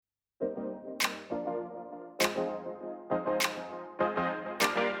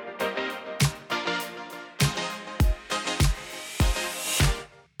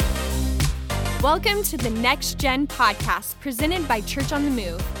Welcome to the Next Gen podcast presented by Church on the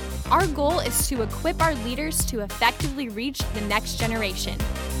Move. Our goal is to equip our leaders to effectively reach the next generation.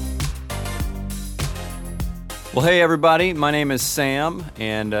 Well, hey everybody, my name is Sam,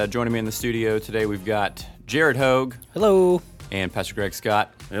 and joining me in the studio today we've got Jared Hogue. Hello. And Pastor Greg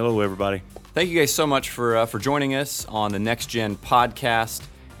Scott. Hello, everybody. Thank you guys so much for joining us on the Next Gen podcast.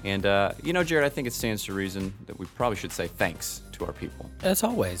 And, Jared, I think it stands to reason that we probably should say thanks to our people. As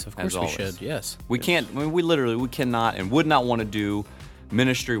always. Of course we should, yes. We can't, I mean, we cannot and would not want to do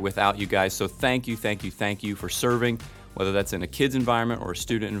ministry without you guys. So thank you for serving, whether that's in a kid's environment or a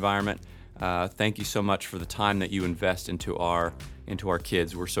student environment. Thank you so much for the time that you invest into our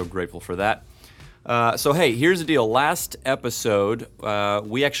kids. We're so grateful for that. So hey, here's the deal. Last episode,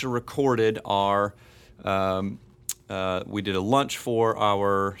 we actually recorded our, we did a lunch for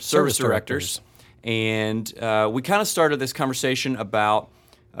our service directors. And we kind of started this conversation about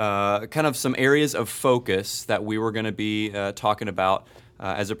kind of some areas of focus that we were going to be talking about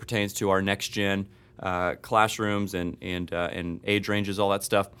as it pertains to our next gen classrooms and age ranges, all that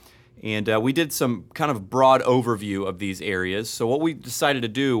stuff. And we did some kind of broad overview of these areas. So what we decided to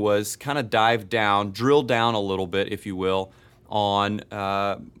do was kind of drill down a little bit, if you will, on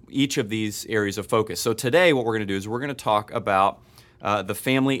each of these areas of focus. So today what we're going to do is we're going to talk about the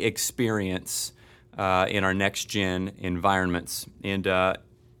family experience in our next-gen environments. And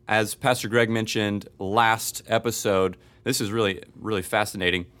as Pastor Greg mentioned last episode, this is really, really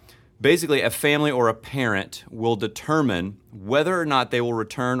fascinating. Basically, a family or a parent will determine whether or not they will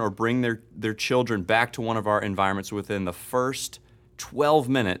return or bring their children back to one of our environments within the first 12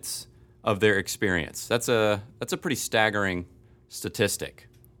 minutes of their experience. That's a pretty staggering statistic.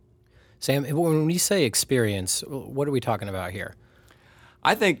 Sam, when we say experience, what are we talking about here?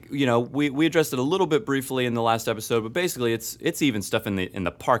 I think, we addressed it a little bit briefly in the last episode, but basically it's even stuff in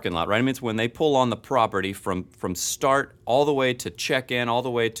the parking lot, right? I mean, it's when they pull on the property from start all the way to check-in, all the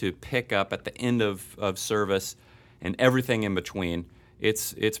way to pick up at the end of service, and everything in between.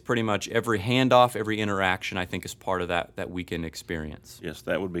 It's pretty much every handoff, every interaction, I think, is part of that weekend experience. Yes,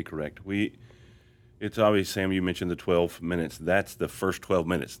 that would be correct. It's obvious, Sam, you mentioned the 12 minutes. That's the first 12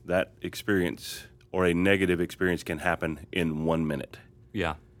 minutes. That experience or a negative experience can happen in 1 minute.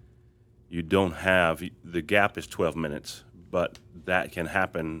 Yeah. You don't have, the gap is 12 minutes, but that can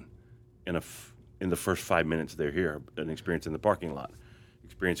happen in the first 5 minutes they're here. An experience in the parking lot,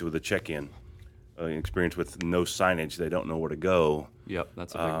 experience with a check-in, an experience with no signage, they don't know where to go. Yep,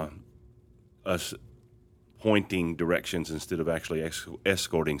 that's a big one. Us pointing directions instead of actually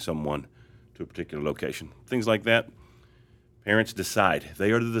escorting someone to a particular location. Things like that. Parents decide.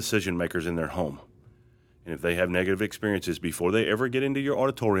 They are the decision makers in their home. And if they have negative experiences before they ever get into your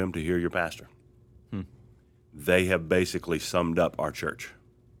auditorium to hear your pastor, they have basically summed up our church.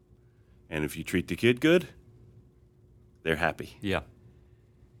 And if you treat the kid good, they're happy. Yeah.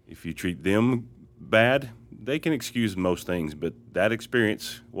 If you treat them bad, they can excuse most things, but that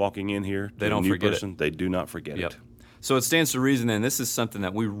experience walking in here to a new person, they do not forget it. So it stands to reason then this is something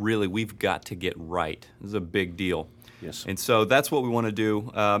that we've got to get right. This is a big deal. Yes. And so that's what we want to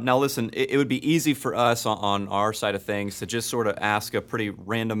do. Now listen, it would be easy for us on our side of things to just sort of ask a pretty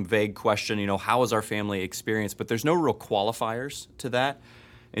random, vague question, how was our family experience? But there's no real qualifiers to that.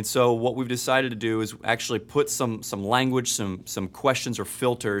 And so what we've decided to do is actually put some language, some questions or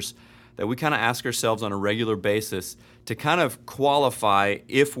filters that we kind of ask ourselves on a regular basis to kind of qualify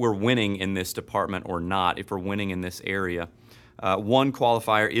if we're winning in this department or not, if we're winning in this area. One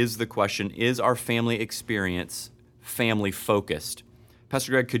qualifier is the question, is our family experience family-focused?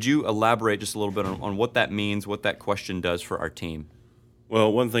 Pastor Greg, could you elaborate just a little bit on what that means, what that question does for our team?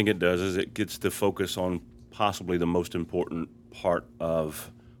 Well, one thing it does is it gets to focus on possibly the most important part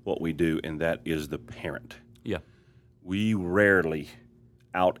of what we do, and that is the parent. Yeah. We rarely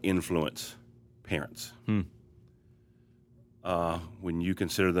out-influence parents. When you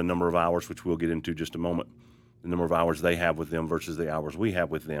consider the number of hours, which we'll get into just a moment, the number of hours they have with them versus the hours we have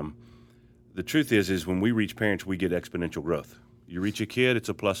with them, the truth is when we reach parents, we get exponential growth. You reach a kid, it's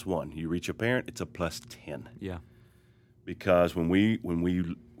a +1. You reach a parent, it's a +10. Yeah. Because when we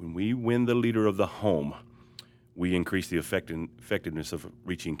win the leader of the home, we increase the effectiveness of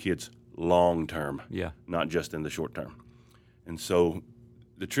reaching kids long term. Yeah. Not just in the short term. And so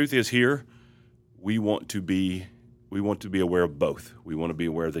the truth is here, we want to be aware of both. We want to be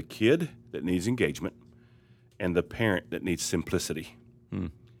aware of the kid that needs engagement and the parent that needs simplicity.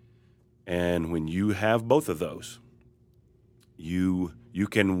 And when you have both of those, you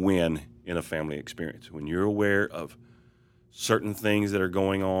can win in a family experience. When you're aware of certain things that are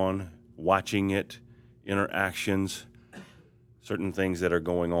going on, watching it, interactions, certain things that are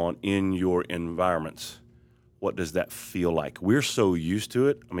going on in your environments. What does that feel like? We're so used to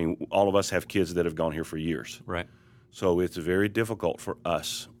it. I mean, all of us have kids that have gone here for years. Right. So it's very difficult for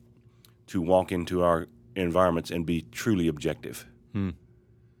us to walk into our environments and be truly objective.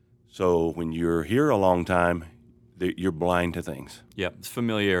 So when you're here a long time, you're blind to things. Yep. It's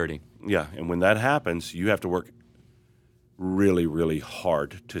familiarity. Yeah, and when that happens, you have to work really, really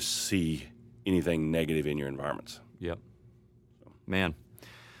hard to see anything negative in your environments. Yep. Man.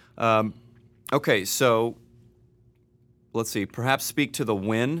 Okay, so let's see. Perhaps speak to the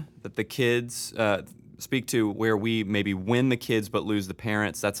win that the kids speak to where we maybe win the kids but lose the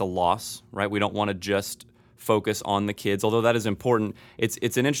parents. That's a loss, right? We don't want to just focus on the kids, although that is important. It's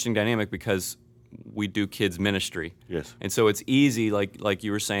an interesting dynamic because we do kids ministry. Yes. And so it's easy, like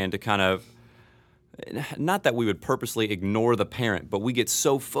you were saying, to kind of, not that we would purposely ignore the parent, but we get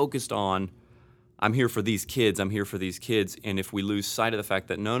so focused on, I'm here for these kids, and if we lose sight of the fact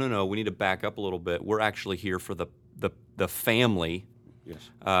that no, we need to back up a little bit, we're actually here for the family. Yes.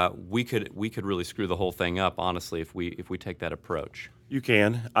 We could really screw the whole thing up, honestly, if we take that approach. You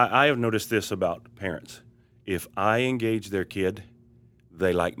can. I have noticed this about parents. If I engage their kid,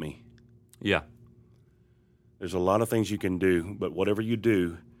 they like me. Yeah. There's a lot of things you can do, but whatever you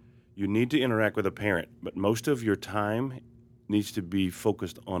do, you need to interact with a parent. But most of your time needs to be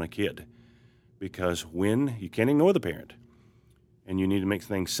focused on a kid, because when you can't ignore the parent, and you need to make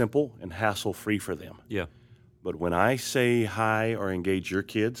things simple and hassle-free for them. Yeah. But when I say hi or engage your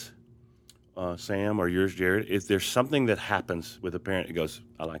kids, Sam, or yours, Jared, if there's something that happens with a parent, it goes,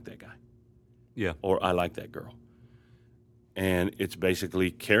 I like that guy. Yeah. Or I like that girl. And it's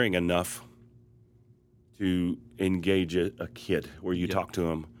basically caring enough to engage a kid where you talk to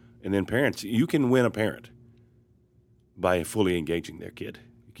them. And then parents, you can win a parent by fully engaging their kid.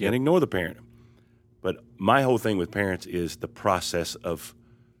 You can't ignore the parent. But my whole thing with parents is the process of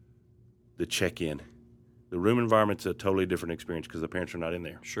the check-in. The room environment's a totally different experience because the parents are not in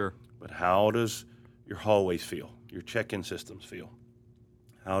there. Sure. But how does your hallways feel? Your check-in systems feel?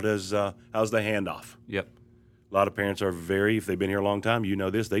 How's the handoff? Yep. A lot of parents are if they've been here a long time, you know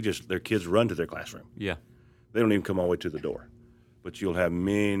this, their kids run to their classroom. Yeah. They don't even come all the way to the door. But you'll have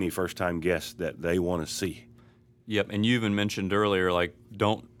many first-time guests that they want to see. Yep. And you even mentioned earlier, like,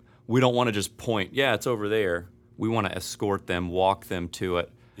 we don't want to just point, yeah, it's over there. We want to escort them, walk them to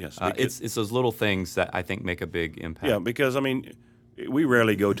it. Yes. It's those little things that I think make a big impact. Yeah, because, I mean, we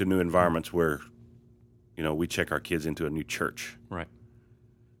rarely go to new environments where, we check our kids into a new church. Right.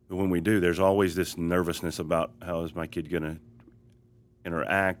 But when we do, there's always this nervousness about how is my kid going to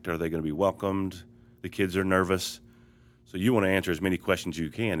interact? Are they going to be welcomed? The kids are nervous. So you want to answer as many questions as you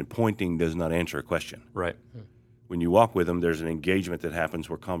can, and pointing does not answer a question. Right. When you walk with them, there's an engagement that happens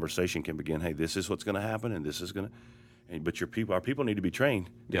where conversation can begin. Hey, this is what's going to happen, and this is going to... But our people need to be trained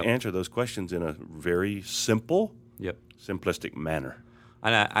to answer those questions in a very simple, simplistic manner.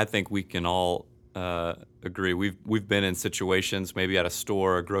 And I think we can all agree. We've been in situations, maybe at a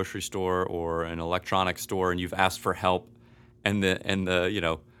store, a grocery store, or an electronics store, and you've asked for help, and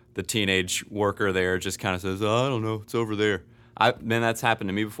the teenage worker there just kind of says, "Oh, I don't know, it's over there." Man, that's happened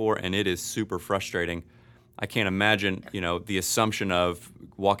to me before, and it is super frustrating. I can't imagine, the assumption of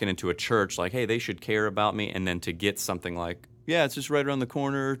walking into a church like, hey, they should care about me, and then to get something like, yeah, it's just right around the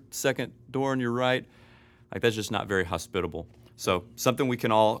corner, second door on your right. Like, that's just not very hospitable. So something we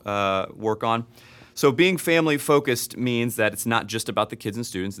can all work on. So being family-focused means that it's not just about the kids and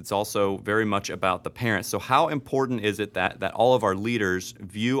students. It's also very much about the parents. So how important is it that all of our leaders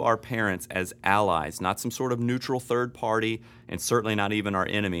view our parents as allies, not some sort of neutral third party, and certainly not even our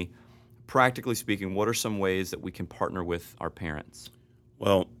enemy? Practically speaking, what are some ways that we can partner with our parents?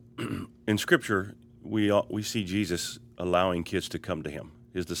 Well, in Scripture, we see Jesus allowing kids to come to him.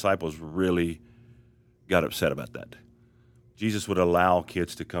 His disciples really got upset about that. Jesus would allow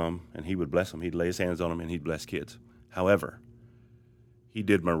kids to come, and he would bless them. He'd lay his hands on them, and he'd bless kids. However, he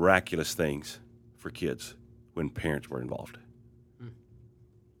did miraculous things for kids when parents were involved.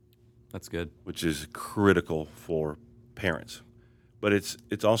 That's good. Which is critical for parents. But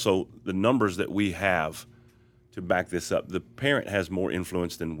it's also the numbers that we have to back this up. The parent has more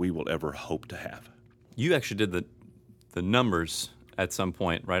influence than we will ever hope to have. You actually did the numbers at some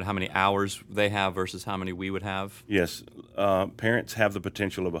point, right? How many hours they have versus how many we would have? Yes. Parents have the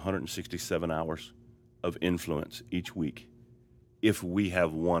potential of 167 hours of influence each week if we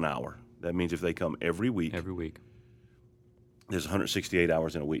have 1 hour. That means if they come every week, there's 168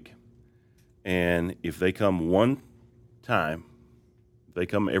 hours in a week. And if they come one time, they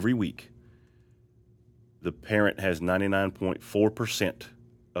come every week, the parent has 99.4%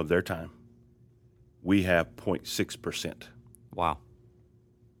 of their time. We have 0.6%. Wow.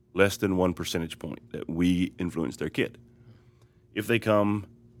 Less than 1 percentage point that we influence their kid. If they come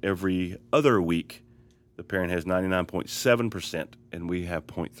every other week, the parent has 99.7% and we have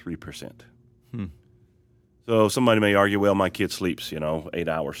 0.3%. So somebody may argue, well, my kid sleeps, 8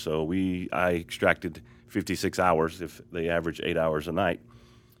 hours. So I extracted 56 hours if they average 8 hours a night.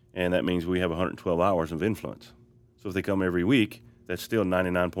 And that means we have 112 hours of influence. So if they come every week, that's still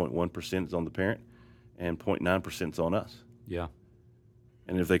 99.1% is on the parent and 0.9% is on us. Yeah.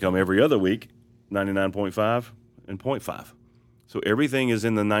 And if they come every other week, 99.5 and 0.5. So everything is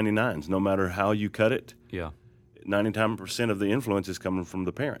in the 99s, no matter how you cut it. Yeah. 99% of the influence is coming from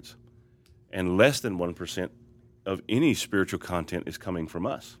the parents. And less than 1% of any spiritual content is coming from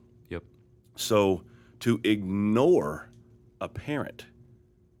us. Yep. So to ignore a parent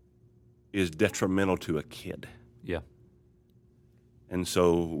is detrimental to a kid. Yeah. And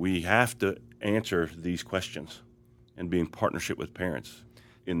so we have to answer these questions and be in partnership with parents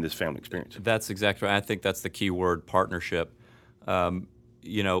in this family experience. That's exactly right. I think that's the key word, partnership.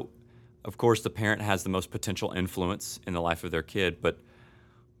 Of course, the parent has the most potential influence in the life of their kid, but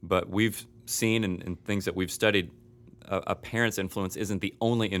we've seen in things that we've studied, a parent's influence isn't the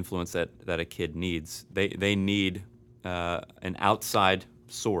only influence that a kid needs. They need an outside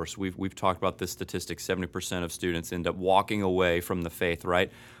source. We've talked about this statistic, 70% of students end up walking away from the faith,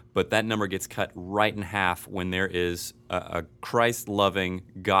 right? But that number gets cut right in half when there is a Christ-loving,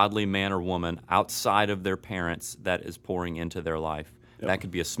 godly man or woman outside of their parents that is pouring into their life. Yep. That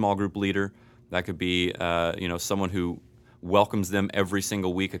could be a small group leader. That could be someone who welcomes them every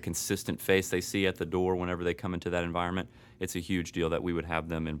single week, a consistent face they see at the door whenever they come into that environment. It's a huge deal that we would have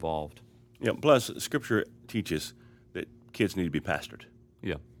them involved. Yeah. Plus, Scripture teaches that kids need to be pastored.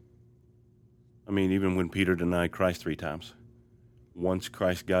 Yeah. I mean, even when Peter denied Christ 3 times, once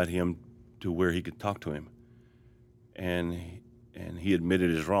Christ got him to where he could talk to him, and he admitted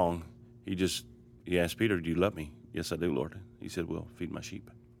his wrong, he asked Peter, "Do you love me?" "Yes, I do, Lord." He said, "Well, feed my sheep."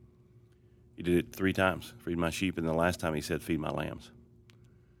 He did it 3 times, feed my sheep, and the last time he said, feed my lambs.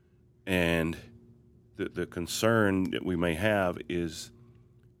 And the concern that we may have is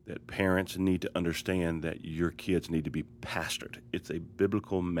that parents need to understand that your kids need to be pastored. It's a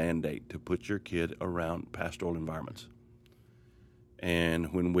biblical mandate to put your kid around pastoral environments.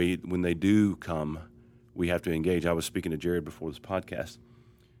 And when they do come, we have to engage. I was speaking to Jared before this podcast,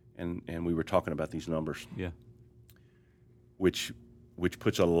 and we were talking about these numbers. Yeah. Which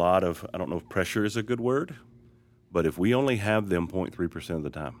puts a lot of, I don't know if pressure is a good word, but if we only have them 0.3% of the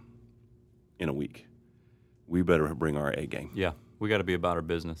time in a week, we better bring our A game. Yeah, we got to be about our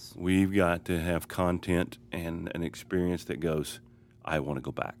business. We've got to have content and an experience that goes, I want to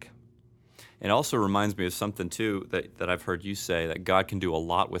go back. It also reminds me of something, too, that I've heard you say, that God can do a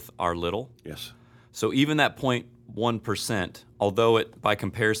lot with our little. Yes. So even that 0.1%, although it by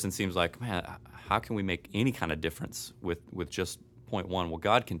comparison seems like, man, how can we make any kind of difference with just 0.1? Well,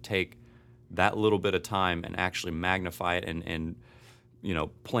 God can take that little bit of time and actually magnify it and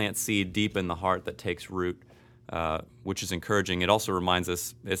plant seed deep in the heart that takes root, which is encouraging. It also reminds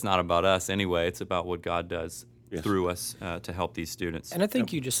us it's not about us anyway. It's about what God does through us to help these students. And I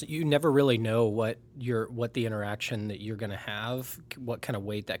think you never really know what the interaction that you're going to have, what kind of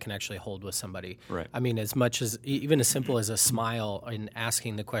weight that can actually hold with somebody. Right. I mean, as much as even as simple as a smile and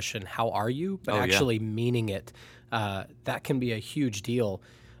asking the question, "How are you?" but actually meaning it, that can be a huge deal.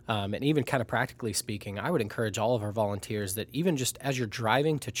 And even kind of practically speaking, I would encourage all of our volunteers that even just as you're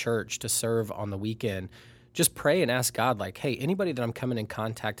driving to church to serve on the weekend, just pray and ask God, like, "Hey, anybody that I'm coming in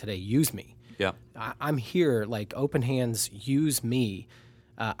contact today, use me. Yeah, I'm here, like, open hands, use me."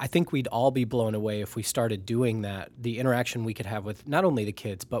 I think we'd all be blown away if we started doing that, the interaction we could have with not only the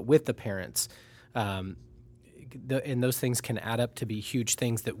kids, but with the parents. And those things can add up to be huge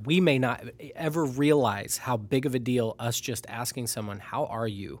things that we may not ever realize how big of a deal us just asking someone, "How are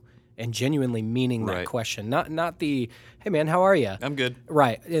you?" and genuinely meaning that question. Not the, "Hey, man, how are you?" I'm good.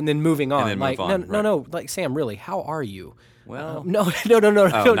 Right, and then moving on. And then like, move on. No, like, "Sam, really, how are you?" Well, no,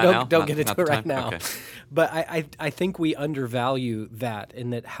 don't get into it right now. Okay. But I think we undervalue that,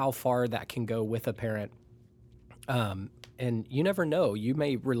 and that how far that can go with a parent. And you never know. You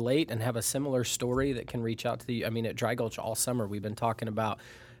may relate and have a similar story that can reach out to the. I mean, at Dry Gulch all summer, we've been talking about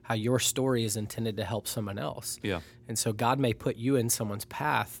how your story is intended to help someone else. Yeah. And so God may put you in someone's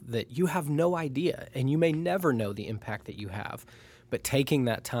path that you have no idea, and you may never know the impact that you have. But taking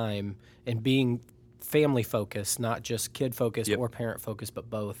that time and being family focused, not just kid focused or parent focused, but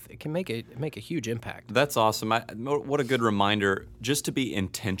both, it can make a huge impact. That's awesome. What a good reminder just to be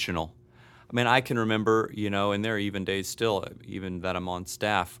intentional. I mean, I can remember, and there are even days still, even that I'm on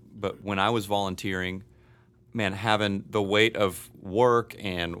staff, but when I was volunteering, man, having the weight of work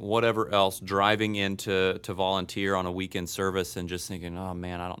and whatever else driving in to volunteer on a weekend service and just thinking, oh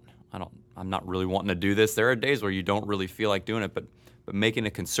man, I'm not really wanting to do this. There are days where you don't really feel like doing it, but making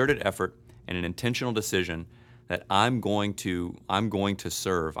a concerted effort and an intentional decision that I'm going to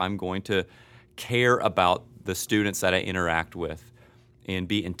serve, I'm going to care about the students that I interact with and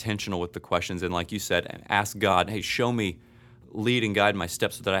be intentional with the questions. And like you said, ask God, hey, show me, lead and guide my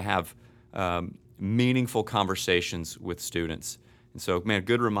steps so that I have meaningful conversations with students. And so, man,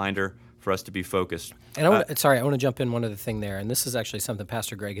 good reminder for us to be focused. And I want to jump in one other thing there, and this is actually something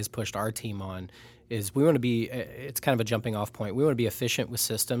Pastor Greg has pushed our team on, is we want to be, it's kind of a jumping off point, we want to be efficient with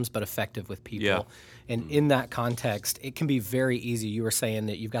systems but effective with people. Yeah. And in that context, it can be very easy. You were saying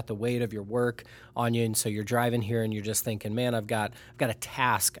that you've got the weight of your work on you, and so you're driving here and you're just thinking, man, I've got a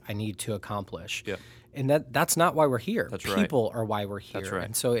task I need to accomplish. Yeah. And that's not why we're here. That's People are why we're here. That's right.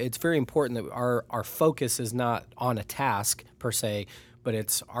 And so it's very important that our focus is not on a task per se, but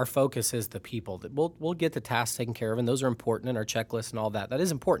it's our focus is the people. That we'll get the tasks taken care of, and those are important in our checklist and all that. That is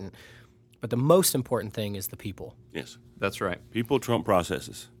important. But the most important thing is the people. Yes. That's right. People trump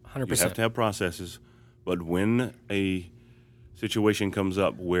processes. 100%. You have to have processes, but when a situation comes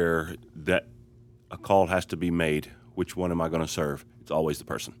up where a call has to be made, which one am I going to serve? It's always the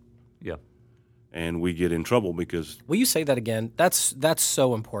person. Yeah. And we get in trouble because... Will you say that again? That's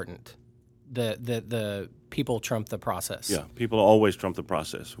so important. The people trump the process. Yeah, people always trump the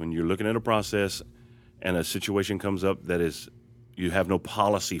process. When you're looking at a process and a situation comes up that is you have no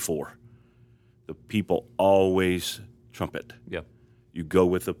policy for, the people always trump it. Yeah. You go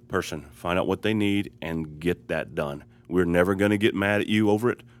with the person, find out what they need, and get that done. We're never going to get mad at you over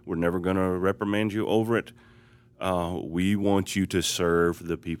it. We're never going to reprimand you over it. We want you to serve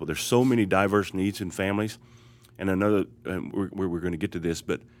the people. There's so many diverse needs in families, and we're going to get to this,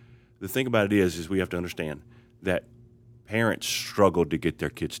 but the thing about it is we have to understand that parents struggle to get their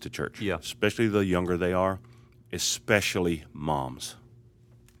kids to church, yeah. Especially the younger they are, especially moms.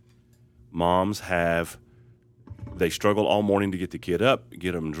 Moms they struggle all morning to get the kid up,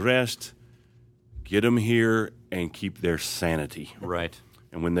 get them dressed, get them here, and keep their sanity. Right.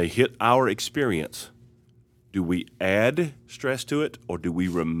 And when they hit our experience, do we add stress to it or do we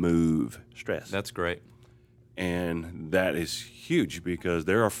remove stress? That's great. And that is huge because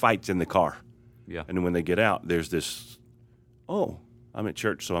there are fights in the car. Yeah. And then when they get out, there's this, oh, I'm at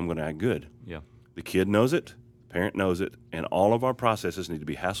church, so I'm going to act good. Yeah. The kid knows it, the parent knows it, and all of our processes need to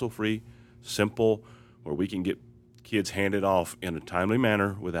be hassle-free, simple, where we can get kids handed off in a timely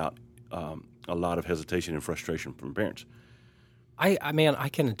manner without a lot of hesitation and frustration from parents. I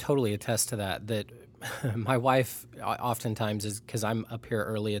can totally attest to that my wife oftentimes is, because I'm up here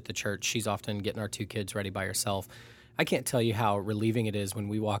early at the church, she's often getting our two kids ready by herself. I can't tell you how relieving it is when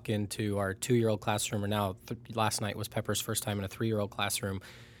we walk into our 2-year-old classroom, or now last night was Pepper's first time in a 3-year-old classroom,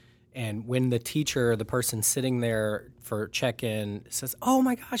 and when the teacher, the person sitting there for check-in, says, "Oh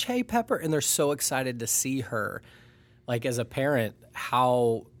my gosh, hey Pepper," and they're so excited to see her. Like, as a parent,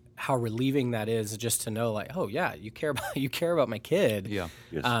 how relieving that is, just to know, like, oh yeah, you care about my kid. Yeah.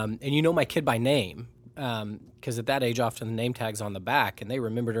 Yes. And you know my kid by name, because at that age, often the name tag's on the back, and they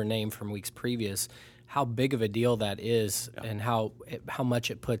remembered her name from weeks previous. How big of a deal that is, and how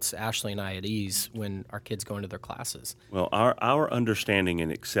much it puts Ashley and I at ease when our kids go into their classes. Well, our understanding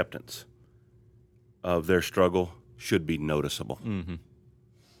and acceptance of their struggle should be noticeable. Mm-hmm.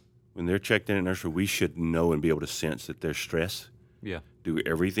 When they're checked in at nursery, we should know and be able to sense that there's stress. Yeah. Do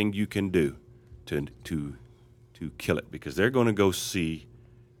everything you can do to kill it, because they're going to go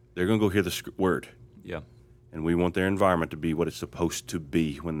hear the word. Yeah. And we want their environment to be what it's supposed to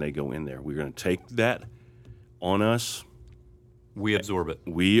be when they go in there. We're going to take that on us. We absorb it.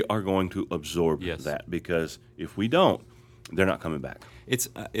 We are going to absorb Yes. that, because if we don't, they're not coming back. It's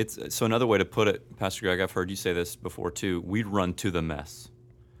so another way to put it, Pastor Greg, I've heard you say this before too, we run to the mess.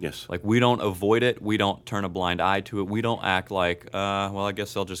 Yes. Like, we don't avoid it. We don't turn a blind eye to it. We don't act like, well, I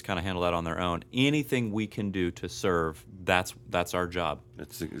guess they'll just kind of handle that on their own. Anything we can do to serve, that's our job.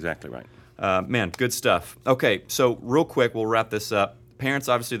 That's exactly right. Man, good stuff. Okay, so real quick, we'll wrap this up. Parents,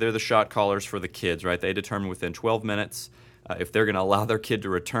 obviously, they're the shot callers for the kids, right? They determine within 12 minutes if they're going to allow their kid to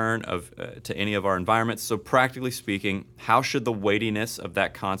return to any of our environments. So practically speaking, how should the weightiness of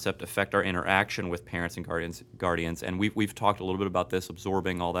that concept affect our interaction with parents and guardians? And we've talked a little bit about this,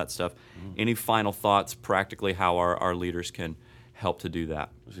 absorbing all that stuff. Any final thoughts, practically, how our leaders can help to do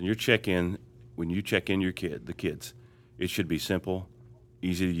that? Listen, when you check in the kids, it should be simple,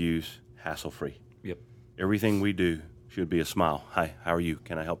 easy to use, hassle-free. Yep. Everything we do should be a smile. Hi, how are you?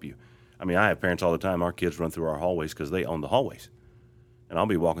 Can I help you? I mean, I have parents all the time. Our kids run through our hallways because they own the hallways. And I'll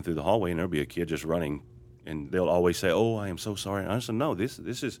be walking through the hallway, and there'll be a kid just running And they'll always say, "Oh, I am so sorry." And I said, "No,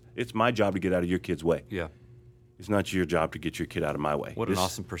 it's my job to get out of your kid's way. Yeah. It's not your job to get your kid out of my way." What an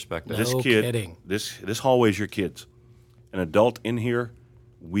awesome perspective. This No kid, kidding. this hallway is your kid's. An adult in here,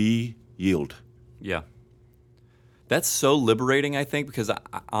 we yield. Yeah. That's so liberating, I think, because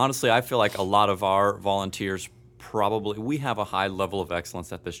honestly, I feel like a lot of our volunteers we have a high level of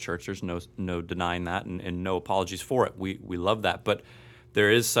excellence at this church. There's no denying that, and no apologies for it. We love that. But there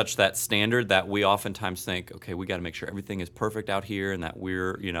is such that standard that we oftentimes think, okay, we got to make sure everything is perfect out here and that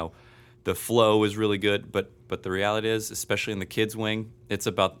we're, the flow is really good. But the reality is, especially in the kids' wing, it's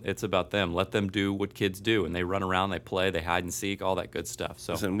about them. Let them do what kids do, and they run around, they play, they hide and seek, all that good stuff.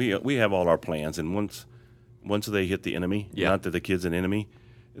 So listen, we have all our plans, and once they hit the enemy, not that the kid's an enemy,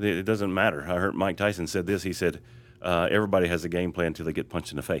 it doesn't matter. I heard Mike Tyson said this. He said, everybody has a game plan until they get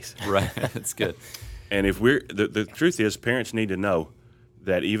punched in the face. Right, that's good. And if the truth is, parents need to know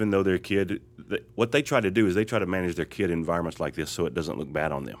that even though their kid, what they try to do is they try to manage their kid in environments like this so it doesn't look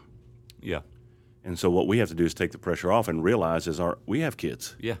bad on them. Yeah. And so what we have to do is take the pressure off and realize we have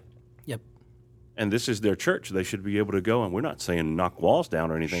kids. Yeah. Yep. And this is their church. They should be able to go, and we're not saying knock walls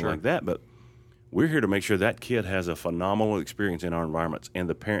down or anything like that, but we're here to make sure that kid has a phenomenal experience in our environments, and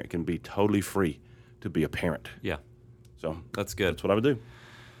the parent can be totally free to be a parent. Yeah. So that's good. That's what I would do.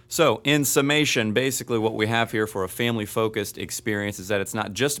 So, in summation, basically what we have here for a family-focused experience is that it's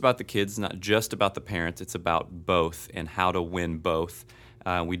not just about the kids, not just about the parents, it's about both and how to win both.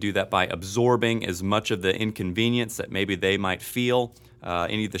 We do that by absorbing as much of the inconvenience that maybe they might feel,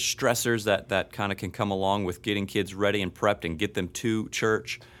 any of the stressors that kind of can come along with getting kids ready and prepped and get them to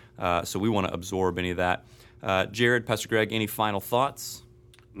church. So we want to absorb any of that. Jared, Pastor Greg, any final thoughts?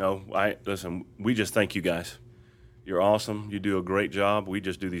 No, listen, we just thank you guys. You're awesome. You do a great job. We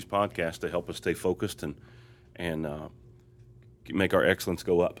just do these podcasts to help us stay focused and make our excellence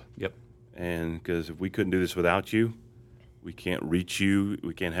go up. Yep. And because if we couldn't do this without you, we can't reach you.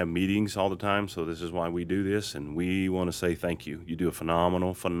 We can't have meetings all the time. So this is why we do this, and we want to say thank you. You do a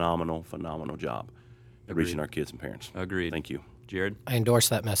phenomenal, phenomenal, phenomenal job at reaching our kids and parents. Agreed. Thank you. Jared? I endorse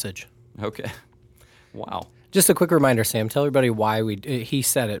that message. Okay. Wow. Just a quick reminder, Sam. Tell everybody why he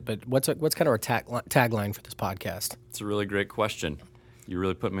said it, but what's kind of our tagline for this podcast? It's a really great question. You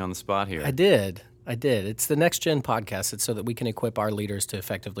really put me on the spot here. I did. It's the Next Gen podcast. It's so that we can equip our leaders to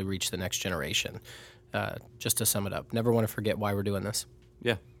effectively reach the next generation. Just to sum it up, never want to forget why we're doing this.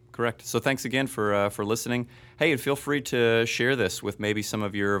 Yeah, correct. So thanks again for listening. Hey, and feel free to share this with maybe some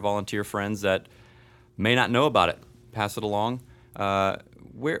of your volunteer friends that may not know about it. Pass it along.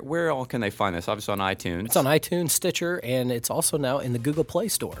 Where all can they find this? Obviously on iTunes. It's on iTunes, Stitcher, and it's also now in the Google Play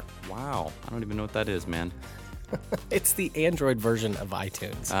Store. Wow. I don't even know what that is, man. It's the Android version of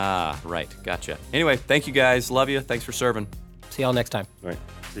iTunes. Ah, right. Gotcha. Anyway, thank you guys. Love you. Thanks for serving. See y'all next time. All right.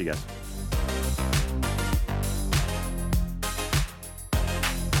 See you guys.